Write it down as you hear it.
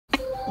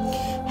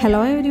Hello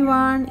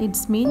everyone,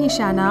 it's me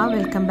Nishana.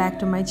 Welcome back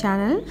to my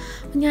channel.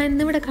 ഞാൻ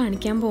ഇന്നിവിടെ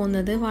കാണിക്കാൻ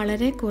പോകുന്നത്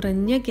വളരെ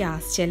കുറഞ്ഞ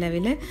ഗ്യാസ്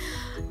ചെലവിൽ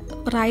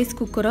റൈസ്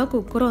കുക്കറോ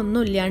ഒന്നും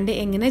ഇല്ലാണ്ട്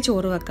എങ്ങനെ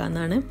ചോറ്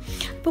വെക്കാമെന്നാണ്.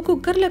 അപ്പോൾ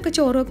കുക്കറിലൊക്കെ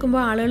ചോറ്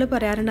വെക്കുമ്പോൾ ആളുകൾ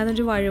പറയാറുണ്ട്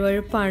അതൊരു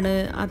വഴുവഴുപ്പാണ്,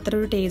 അത്ര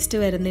ഒരു ടേസ്റ്റ്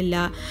വരുന്നില്ല,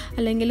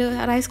 അല്ലെങ്കിൽ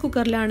റൈസ്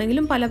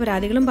കുക്കറിലാണെങ്കിലും പല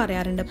പരാതികളും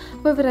പറയാറുണ്ട്.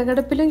 അപ്പോൾ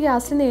വിറകടുപ്പിലും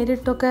ഗ്യാസ്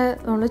നേരിട്ടൊക്കെ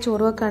നമ്മൾ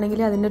ചോറ്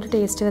വെക്കുകയാണെങ്കിൽ അതിൻ്റെ ഒരു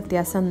ടേസ്റ്റ്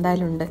വ്യത്യാസം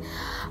എന്തായാലും ഉണ്ട്.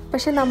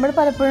 പക്ഷേ നമ്മൾ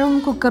പലപ്പോഴും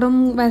കുക്കറും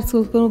റൈസ്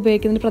കുക്കറും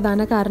ഉപയോഗിക്കുന്നതിന്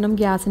പ്രധാന കാരണം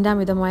ഗ്യാസിൻ്റെ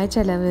അമിതമായ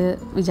ചിലവ്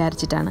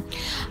വിചാരിച്ചിട്ടാണ്.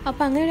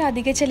 അപ്പോൾ അങ്ങനെ ഒരു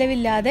അധിക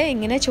ചിലവില്ലാതെ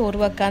എങ്ങനെ ചോറ്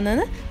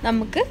വെക്കാമെന്ന്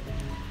നമുക്ക്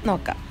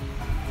നോക്കാം.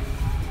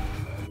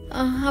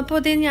 അപ്പോൾ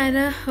ഇത് ഞാൻ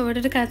ഇവിടെ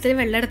ഒരു കലത്തിൽ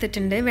വെള്ളം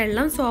എടുത്തിട്ടുണ്ട്.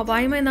 വെള്ളം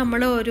സ്വാഭാവികമായി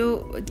നമ്മൾ ഒരു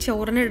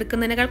ചോറിന്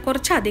എടുക്കുന്നതിനേക്കാൾ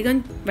കുറച്ചധികം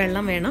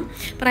വെള്ളം വേണം.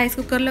 ഇപ്പോൾ റൈസ്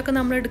കുക്കറിലൊക്കെ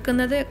നമ്മൾ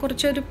എടുക്കുന്നത്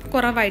കുറച്ചൊരു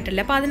കുറവായിട്ടില്ല,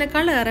 അപ്പോൾ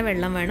അതിനേക്കാൾ ഏറെ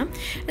വെള്ളം വേണം.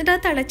 എന്നിട്ട്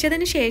അത്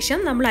തിളച്ചതിന് ശേഷം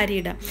നമ്മൾ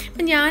അരിയിടുക.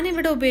 അപ്പോൾ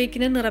ഞാനിവിടെ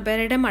ഉപയോഗിക്കുന്നത്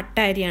നിറബേരയുടെ മട്ട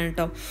അരിയാണ്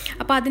കേട്ടോ.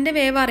 അപ്പോൾ അതിൻ്റെ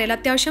വേവ് അറിയില്ല,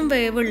 അത്യാവശ്യം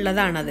വേവ്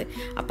ഉള്ളതാണത്.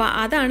 അപ്പോൾ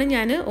അതാണ്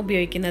ഞാൻ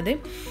ഉപയോഗിക്കുന്നത്.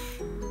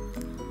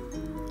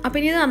 അപ്പോൾ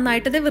ഇനി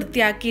നന്നായിട്ടത്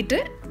വൃത്തിയാക്കിയിട്ട്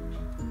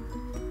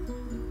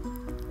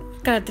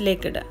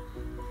കലത്തിലേക്ക് ഇടുക.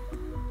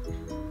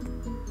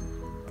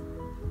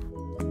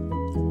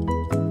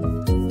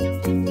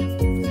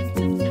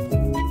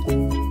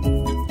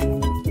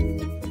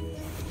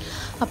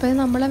 അപ്പോൾ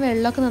നമ്മളെ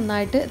വെള്ളമൊക്കെ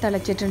നന്നായിട്ട്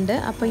തിളച്ചിട്ടുണ്ട്.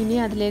 അപ്പോൾ ഇനി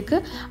അതിലേക്ക്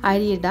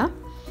അരിയിടാം.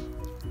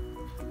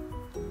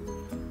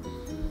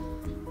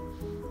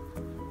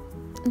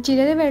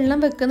 ചിലർ വെള്ളം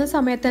വെക്കുന്ന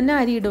സമയത്ത് തന്നെ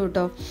അരിയിടും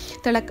കേട്ടോ,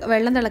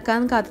 വെള്ളം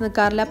തിളക്കാൻ കാത്തു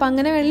നിൽക്കാറില്ല. അപ്പോൾ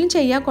അങ്ങനെ വെള്ളം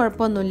ചെയ്യാൻ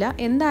കുഴപ്പമൊന്നുമില്ല.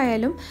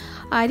 എന്തായാലും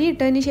അരി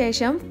ഇട്ടതിന്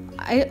ശേഷം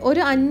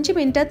ഒരു 5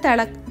 മിനിറ്റ്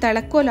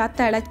തിളക്കുമല്ലോ, ആ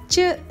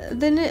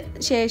തിളച്ചതിന്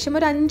ശേഷം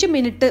ഒരു 5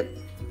 മിനിറ്റ്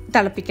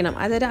തിളപ്പിക്കണം.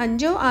 അതൊരു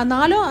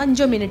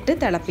 4-5 മിനിറ്റ്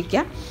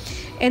തിളപ്പിക്കുക.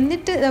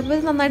 എന്നിട്ട് അപ്പോൾ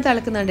നന്നായിട്ട്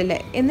തിളക്കുന്നുണ്ടല്ലേ,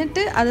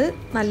 എന്നിട്ട് അത്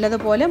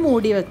നല്ലതുപോലെ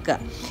മൂടി വെക്കുക.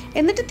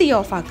 എന്നിട്ട് തീ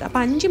ഓഫാക്കുക.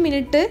 അപ്പോൾ 5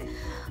 മിനിറ്റ്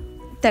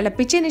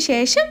തിളപ്പിച്ചതിന്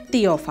ശേഷം തീ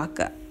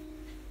ഓഫാക്കുക.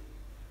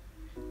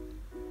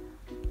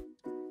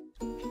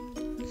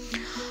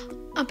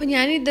 അപ്പോൾ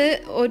ഞാനിത്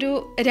ഒരു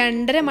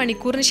 2.5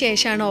 മണിക്കൂറിന്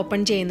ശേഷമാണ്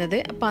ഓപ്പൺ ചെയ്യുന്നത്.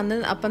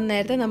 അപ്പം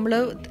നേരത്തെ നമ്മൾ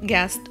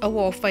ഗ്യാസ്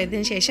ഓഫ്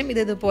ചെയ്തതിന് ശേഷം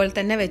ഇതുപോലെ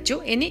തന്നെ വെച്ചു.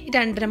 ഇനി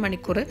 2.5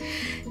 മണിക്കൂർ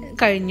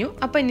കഴിഞ്ഞു.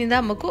 അപ്പോൾ ഇനി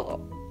നമുക്ക്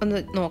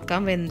ഒന്ന്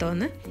നോക്കാം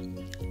വെന്തോന്ന്.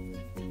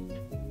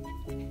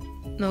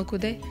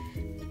 നോക്കൂതേ,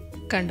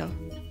 കണ്ടോ,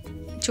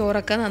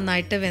 ചോറൊക്കെ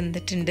നന്നായിട്ട്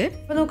വെന്തിട്ടുണ്ട്.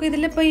 അപ്പോൾ നോക്കൂ,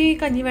 ഇതിലിപ്പോൾ ഈ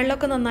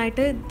കഞ്ഞിവെള്ളമൊക്കെ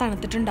നന്നായിട്ട്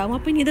തണുത്തിട്ടുണ്ടാകും.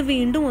 അപ്പോൾ ഇനി ഇത്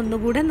വീണ്ടും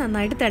ഒന്നുകൂടെ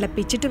നന്നായിട്ട്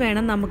തിളപ്പിച്ചിട്ട്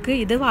വേണം നമുക്ക്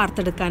ഇത്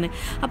വാർത്തെടുക്കാൻ.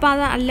 അപ്പോൾ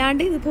അത്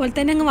അല്ലാണ്ട് ഇതുപോലെ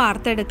തന്നെ അങ്ങ്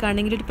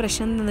വാർത്തെടുക്കുകയാണെങ്കിൽ ഒരു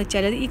പ്രശ്നം എന്താണെന്ന്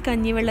വെച്ചാൽ ഈ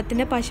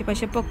കഞ്ഞിവെള്ളത്തിൻ്റെ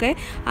പശപ്പൊക്കെ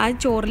ആ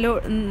ചോറിൽ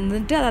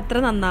നിന്നിട്ട് അത് അത്ര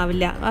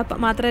നന്നാവില്ല.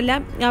 മാത്രമല്ല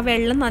ആ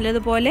വെള്ളം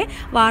നല്ലതുപോലെ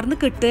വാർന്ന്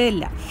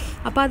കിട്ടുകയില്ല.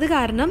 അപ്പോൾ അത്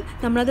കാരണം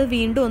നമ്മളത്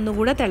വീണ്ടും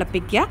ഒന്നുകൂടെ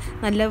തിളപ്പിക്കുക.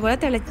 നല്ലപോലെ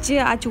തിളച്ച്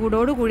ആ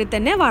ചൂടോട് കൂടി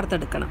തന്നെ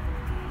വാർത്തെടുക്കണം.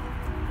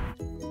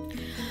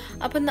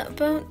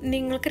 അപ്പം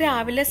നിങ്ങൾക്ക്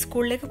രാവിലെ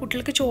സ്കൂളിലേക്ക്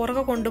കുട്ടികൾക്ക്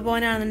ചോറൊക്കെ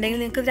കൊണ്ടുപോകാനാണെന്നുണ്ടെങ്കിൽ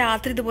നിങ്ങൾക്ക്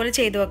രാത്രി ഇതുപോലെ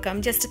ചെയ്ത് വെക്കാം.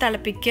 ജസ്റ്റ്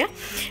തിളപ്പിക്കുക,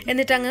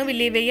 എന്നിട്ട് അങ്ങ്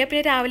ലീവ് ചെയ്യുക.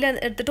 പിന്നെ രാവിലെ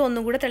എടുത്തിട്ട്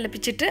ഒന്നും കൂടെ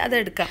തിളപ്പിച്ചിട്ട് അത്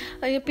എടുക്കാം.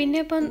 പിന്നെ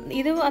ഇപ്പം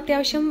ഇത്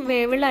അത്യാവശ്യം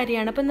വേവുള്ള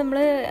അരിയാണ്. അപ്പം നമ്മൾ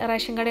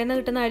റേഷൻ കടയിൽ നിന്ന്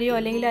കിട്ടുന്ന അരിയോ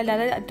അല്ലെങ്കിൽ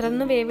അല്ലാതെ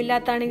ഇത്രയൊന്നും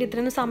വേവില്ലാത്താണെങ്കിൽ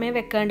ഇത്രയൊന്നും സമയം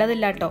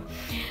വെക്കേണ്ടതില്ല കേട്ടോ.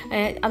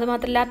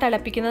 അതുമാത്രമല്ല,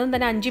 തിളപ്പിക്കുന്നതും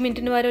തന്നെ 5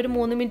 മിനിറ്റിന് വരെ ഒരു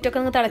 3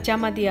 മിനിറ്റൊക്കെ അങ്ങ്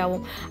തിളച്ചാൽ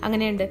മതിയാവും.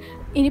 അങ്ങനെയുണ്ട്.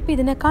 ഇനിയിപ്പോൾ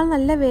ഇതിനേക്കാൾ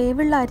നല്ല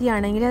വേവുള്ള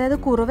അരിയാണെങ്കിൽ, അതായത്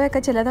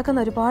കുറുവയൊക്കെ ചിലതൊക്കെ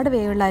ഒരുപാട്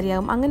വേവുള്ള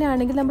അരിയാകും.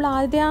 അങ്ങനെയാണെങ്കിൽ നമ്മൾ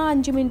ആദ്യം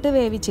 5 മിനിറ്റ്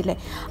വേവിച്ചില്ലേ,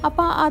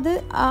 അപ്പോൾ അത്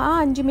ആ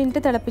 5 മിനിറ്റ്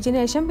തിളപ്പിച്ചതിന്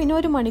ശേഷം പിന്നെ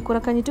 1 മണിക്കൂർ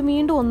കഴിഞ്ഞിട്ട്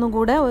വീണ്ടും ഒന്നും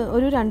കൂടെ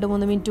ഒരു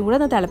 2-3 മിനിറ്റ് കൂടെ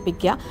ഒന്ന്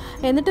തിളപ്പിക്കുക.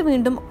 എന്നിട്ട്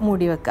വീണ്ടും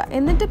മൂടി വെക്കുക.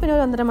 എന്നിട്ട് പിന്നെ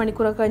ഒരു 1.5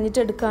 മണിക്കൂറൊക്കെ കഴിഞ്ഞിട്ട്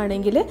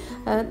എടുക്കുകയാണെങ്കിൽ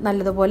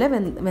നല്ലതുപോലെ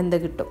വെന്ത്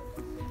കിട്ടും.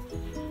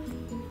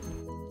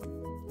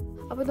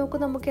 അപ്പോൾ നോക്കൂ,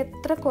 നമുക്ക്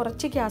എത്ര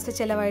കുറച്ച് ഗ്യാസ്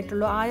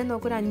ചിലവായിട്ടുള്ളൂ. ആദ്യം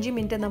നോക്കൂ, ഒരു 5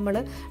 മിനിറ്റ് നമ്മൾ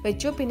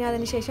വെച്ചു. പിന്നെ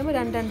അതിന് ശേഷം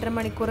 2-2.5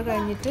 മണിക്കൂർ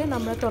കഴിഞ്ഞിട്ട്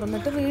നമ്മൾ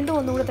തുറന്നിട്ട് വീണ്ടും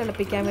ഒന്നുകൂടെ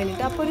തിളപ്പിക്കാൻ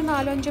വേണ്ടിയിട്ട്. അപ്പോൾ ഒരു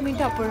 4-5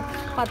 മിനിറ്റ്, അപ്പോഴും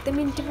 10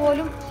 മിനിറ്റ്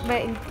പോലും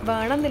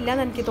വേണമെന്നില്ല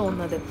എന്ന് എനിക്ക്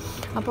തോന്നുന്നത്.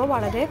 അപ്പോൾ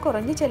വളരെ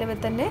കുറഞ്ഞ ചിലവിൽ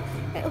തന്നെ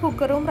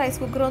കുക്കറും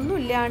റൈസ് കുക്കറും ഒന്നും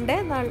ഇല്ലാണ്ട്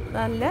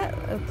നല്ല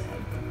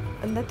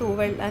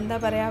എന്താ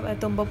പറയുക,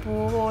 തുമ്പപ്പൂ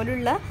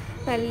പോലുള്ള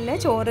നല്ല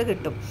ചോറ്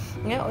കിട്ടും.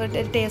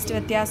 ഒരു ടേസ്റ്റ്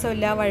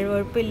വ്യത്യാസമില്ല,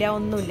 വഴുവഴുപ്പില്ല,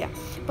 ഒന്നുമില്ല.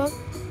 അപ്പോൾ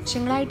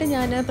വർഷങ്ങളായിട്ട്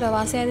ഞാൻ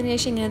പ്രവാസിയായതിനു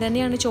ശേഷം ഇങ്ങനെ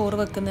തന്നെയാണ് ചോറ്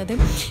വെക്കുന്നത്.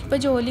 ഇപ്പോൾ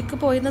ജോലിക്ക്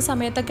പോയിരുന്ന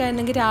സമയത്തൊക്കെ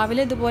ആയിരുന്നെങ്കിൽ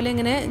രാവിലെ ഇതുപോലെ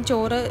ഇങ്ങനെ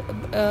ചോറ്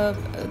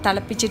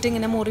തിളപ്പിച്ചിട്ട്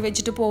ഇങ്ങനെ മുറി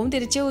വെച്ചിട്ട് പോകും.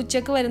 തിരിച്ച്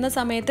ഉച്ചയ്ക്ക് വരുന്ന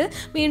സമയത്ത്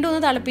വീണ്ടും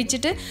ഒന്ന്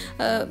തിളപ്പിച്ചിട്ട്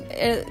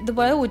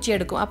ഇതുപോലെ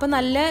ഊറ്റിയെടുക്കും. അപ്പോൾ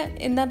നല്ല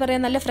എന്താ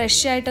പറയുക, നല്ല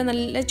ഫ്രഷ് ആയിട്ട്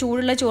നല്ല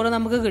ചൂടുള്ള ചോറ്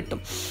നമുക്ക്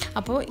കിട്ടും.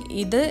 അപ്പോൾ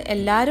ഇത്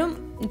എല്ലാവരും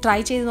ട്രൈ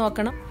ചെയ്ത്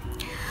നോക്കണം.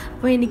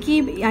 അപ്പോൾ എനിക്ക്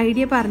ഈ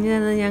ഐഡിയ പറഞ്ഞു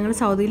തന്നത് ഞങ്ങൾ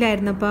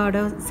സൗദിയിലായിരുന്നപ്പോൾ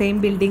അവിടെ സെയിം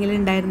ബിൽഡിങ്ങിൽ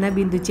ഉണ്ടായിരുന്ന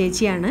ബിന്ദു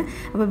ചേച്ചിയാണ്.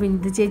 അപ്പോൾ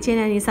ബിന്ദു ചേച്ചിയെ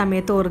ഞാൻ ഈ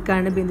സമയത്ത്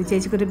ഓർക്കുകയാണ്. ബിന്ദു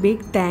ചേച്ചിക്ക് ഒരു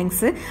ബിഗ്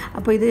താങ്ക്സ്.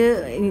 അപ്പോൾ ഇത്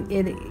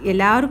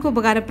എല്ലാവർക്കും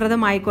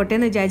ഉപകാരപ്രദമായിക്കോട്ടെ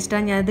എന്ന്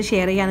വിചാരിച്ചിട്ടാണ് ഞാനിത്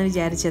ഷെയർ ചെയ്യാമെന്ന്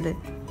വിചാരിച്ചത്.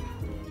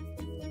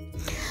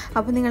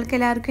 അപ്പോൾ നിങ്ങൾക്ക്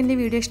എല്ലാവർക്കും എൻ്റെ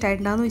വീഡിയോ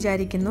ഇഷ്ടമായിട്ടുണ്ടാകുമെന്ന്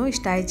വിചാരിക്കുന്നു.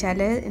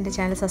 ഇഷ്ടമായിച്ചാൽ എൻ്റെ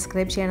ചാനൽ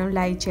സബ്സ്ക്രൈബ് ചെയ്യണം,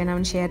 ലൈക്ക്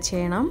ചെയ്യണം, ഷെയർ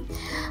ചെയ്യണം.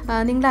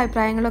 നിങ്ങളുടെ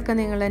അഭിപ്രായങ്ങളൊക്കെ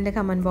നിങ്ങൾ എൻ്റെ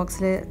കമൻറ്റ്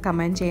ബോക്സിൽ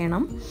കമൻറ്റ്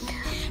ചെയ്യണം.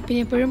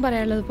 പിന്നെ എപ്പോഴും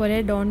പറയാനുള്ളത് പോലെ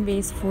don't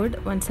waste food.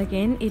 Once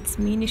again it's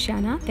me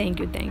Nishana.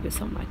 Thank you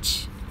so much.